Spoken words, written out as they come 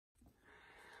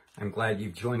I'm glad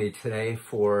you've joined me today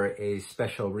for a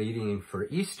special reading for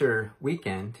Easter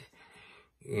weekend.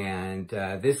 And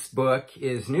this book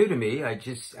is new to me. I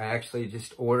actually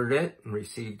just ordered it and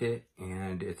received it,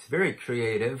 and it's very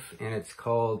creative, and it's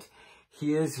called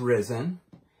He is Risen.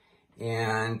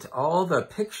 And all the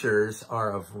pictures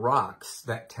are of rocks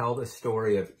that tell the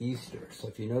story of Easter. So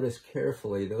if you notice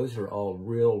carefully, those are all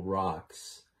real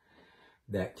rocks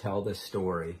that tell the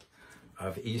story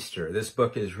of Easter. This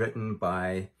book is written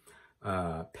by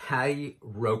Patti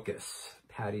Rokus.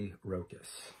 Patti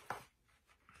Rokus.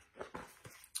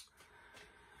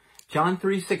 John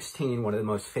 3:16, one of the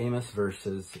most famous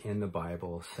verses in the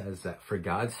Bible, says that for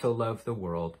God so loved the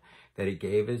world that he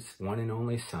gave his one and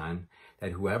only Son,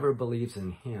 that whoever believes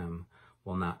in him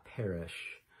will not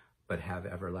perish, but have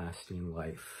everlasting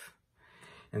life.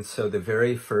 And so the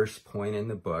very first point in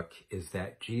the book is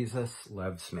that Jesus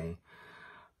loves me.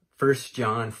 1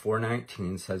 John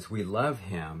 4:19 says, we love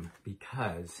him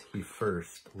because he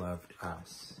first loved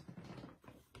us.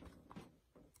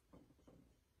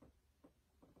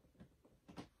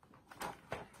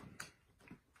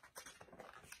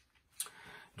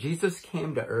 Jesus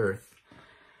came to earth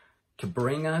to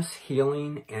bring us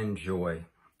healing and joy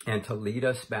and to lead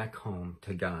us back home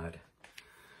to God.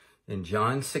 In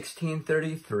John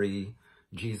 16:33,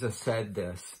 Jesus said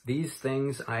this, these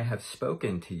things I have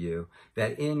spoken to you,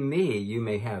 that in me you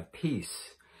may have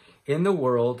peace. In the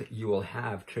world you will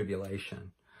have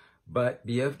tribulation, but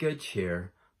be of good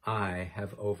cheer, I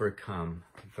have overcome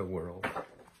the world.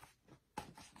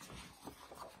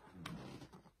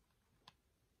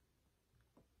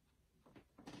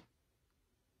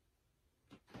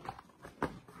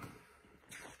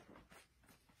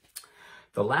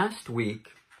 The last week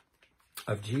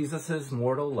of Jesus'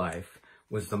 mortal life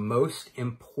was the most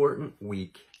important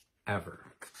week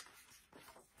ever.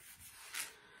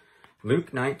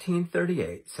 Luke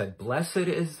 19:38 said, blessed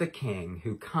is the King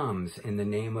who comes in the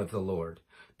name of the Lord,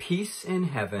 peace in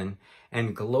heaven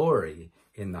and glory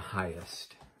in the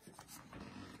highest.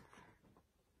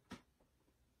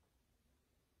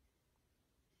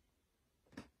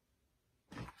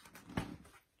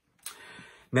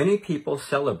 Many people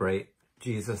celebrate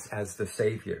Jesus as the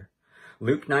Savior.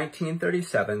 Luke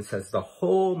 19:37 says, the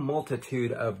whole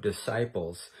multitude of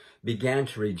disciples began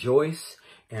to rejoice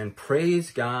and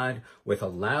praise God with a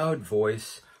loud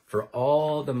voice for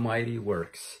all the mighty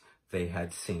works they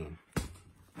had seen.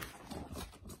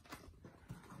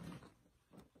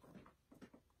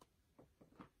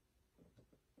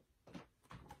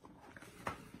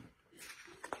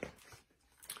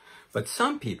 But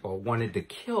some people wanted to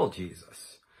kill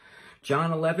Jesus.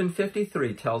 John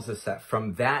 11:53 tells us that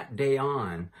from that day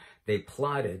on, they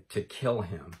plotted to kill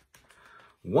him.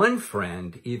 One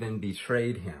friend even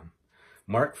betrayed him.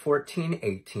 Mark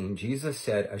 14:18, Jesus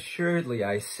said, assuredly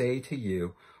I say to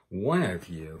you, one of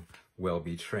you will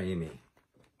betray me.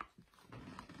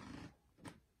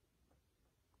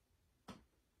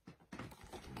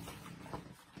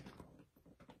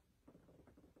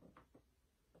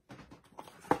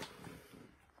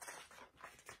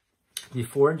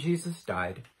 Before Jesus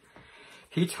died,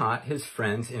 he taught his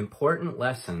friends important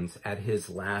lessons at his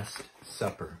Last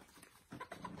Supper.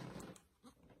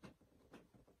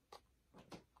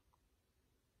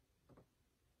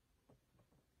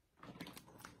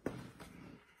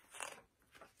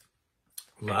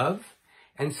 Love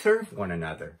and serve one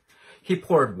another. He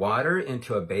poured water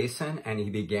into a basin and he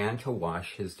began to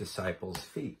wash his disciples'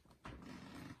 feet.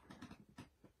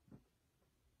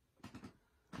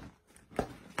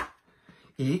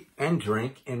 Eat and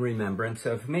drink in remembrance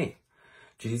of me.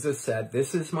 Jesus said,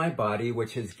 this is my body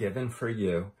which is given for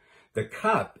you. The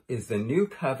cup is the new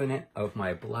covenant of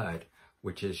my blood,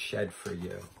 which is shed for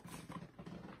you.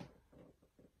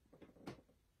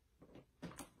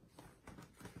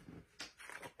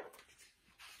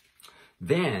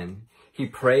 Then he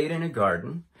prayed in a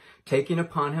garden, taking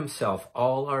upon himself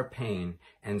all our pain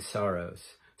and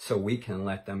sorrows, so we can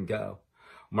let them go.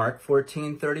 Mark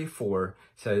 14:34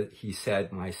 says, he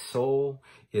said, my soul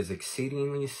is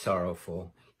exceedingly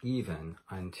sorrowful, even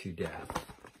unto death.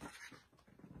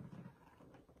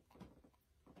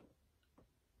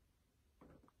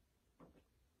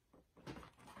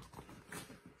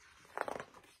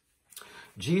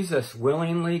 Jesus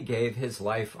willingly gave his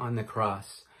life on the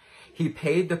cross. He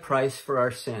paid the price for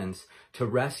our sins to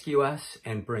rescue us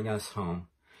and bring us home.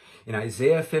 In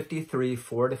Isaiah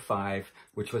 53:4-5,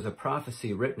 which was a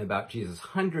prophecy written about Jesus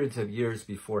hundreds of years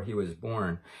before he was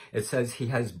born, it says, he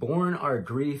has borne our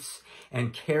griefs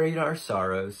and carried our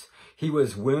sorrows. He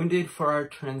was wounded for our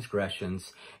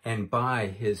transgressions, and by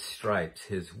his stripes,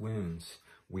 his wounds,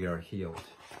 we are healed.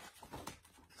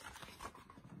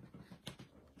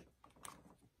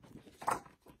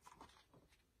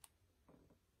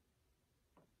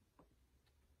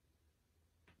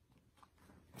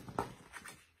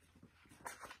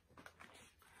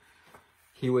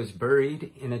 he was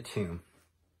buried in a tomb.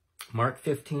 Mark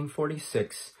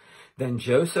 15:46, then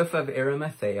Joseph of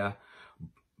Arimathea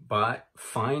bought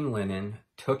fine linen,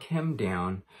 took him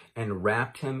down, and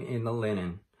wrapped him in the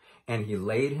linen, and he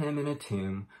laid him in a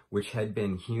tomb which had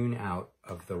been hewn out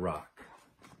of the rock.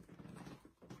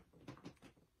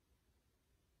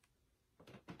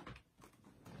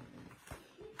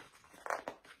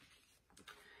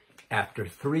 After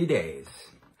 3 days,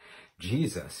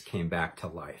 Jesus came back to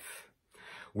life.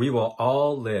 We will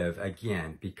all live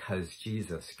again because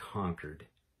Jesus conquered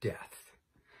death.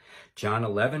 John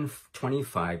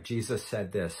 11:25, Jesus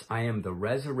said this, I am the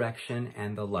resurrection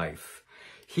and the life.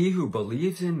 He who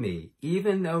believes in me,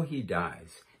 even though he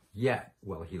dies, yet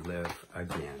will he live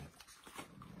again.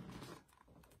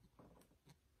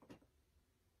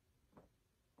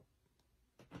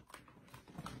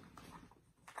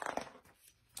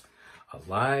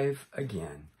 Alive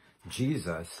again,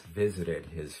 Jesus visited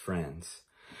his friends.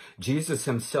 Jesus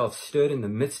himself stood in the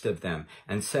midst of them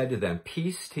and said to them,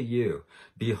 peace to you.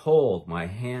 Behold my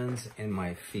hands and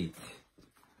my feet.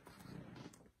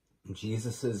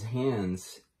 Jesus'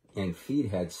 hands and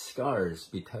feet had scars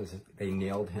because they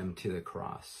nailed him to the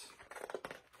cross.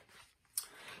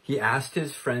 He asked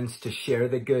his friends to share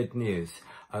the good news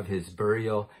of his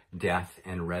burial, death,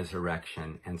 and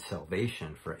resurrection and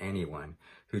salvation for anyone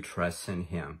who trusts in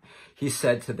him. He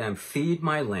said to them, feed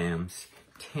my lambs,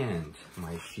 tend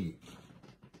my sheep.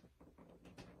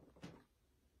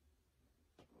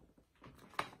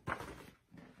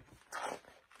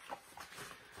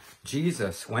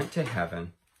 Jesus went to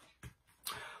heaven.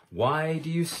 Why do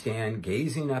you stand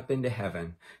gazing up into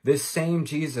heaven? This same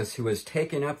Jesus who was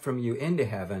taken up from you into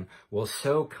heaven will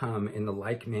so come in the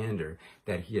like manner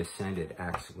that he ascended.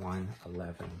 Acts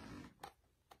 1:11.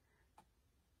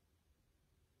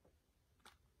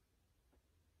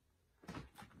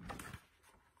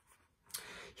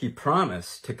 He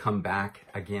promised to come back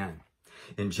again.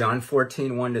 In John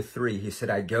 14:1-3, he said,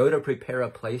 I go to prepare a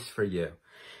place for you.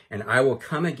 And I will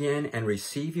come again and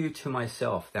receive you to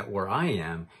myself, that where I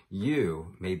am,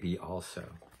 you may be also.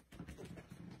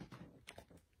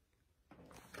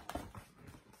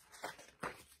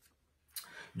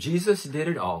 Jesus did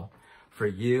it all for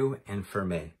you and for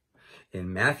me.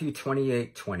 In Matthew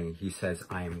 28:20, he says,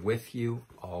 I am with you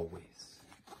always.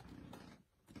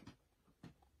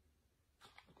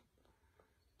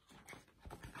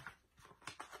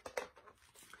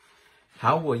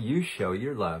 How will you show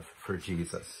your love for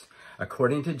Jesus?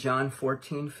 According to John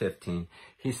 14:15,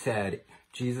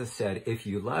 Jesus said, if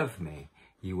you love me,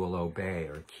 you will obey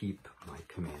or keep my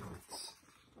commandments.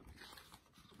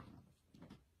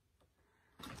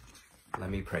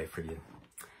 Let me pray for you.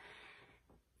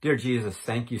 Dear Jesus,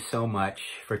 thank you so much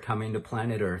for coming to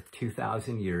planet Earth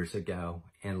 2,000 years ago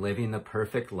and living the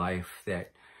perfect life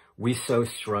that we so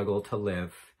struggle to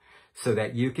live, so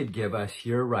that you could give us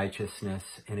your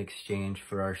righteousness in exchange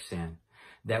for our sin.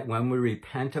 That when we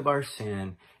repent of our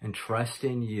sin and trust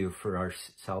in you for our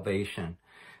salvation,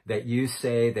 that you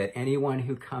say that anyone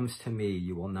who comes to me,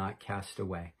 you will not cast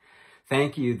away.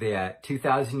 Thank you that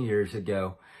 2,000 years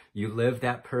ago, you lived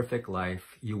that perfect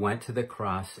life. You went to the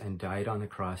cross and died on the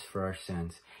cross for our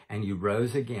sins, and you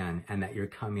rose again, and that you're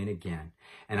coming again.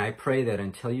 And I pray that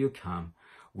until you come,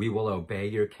 we will obey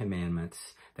your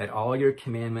commandments, that all your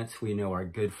commandments we know are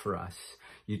good for us.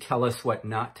 You tell us what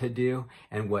not to do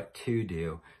and what to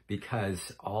do,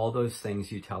 because all those things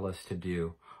you tell us to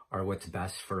do are what's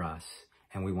best for us,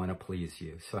 and we want to please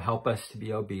you. So help us to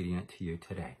be obedient to you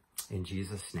today. In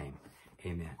Jesus' name,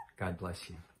 amen. God bless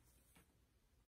you.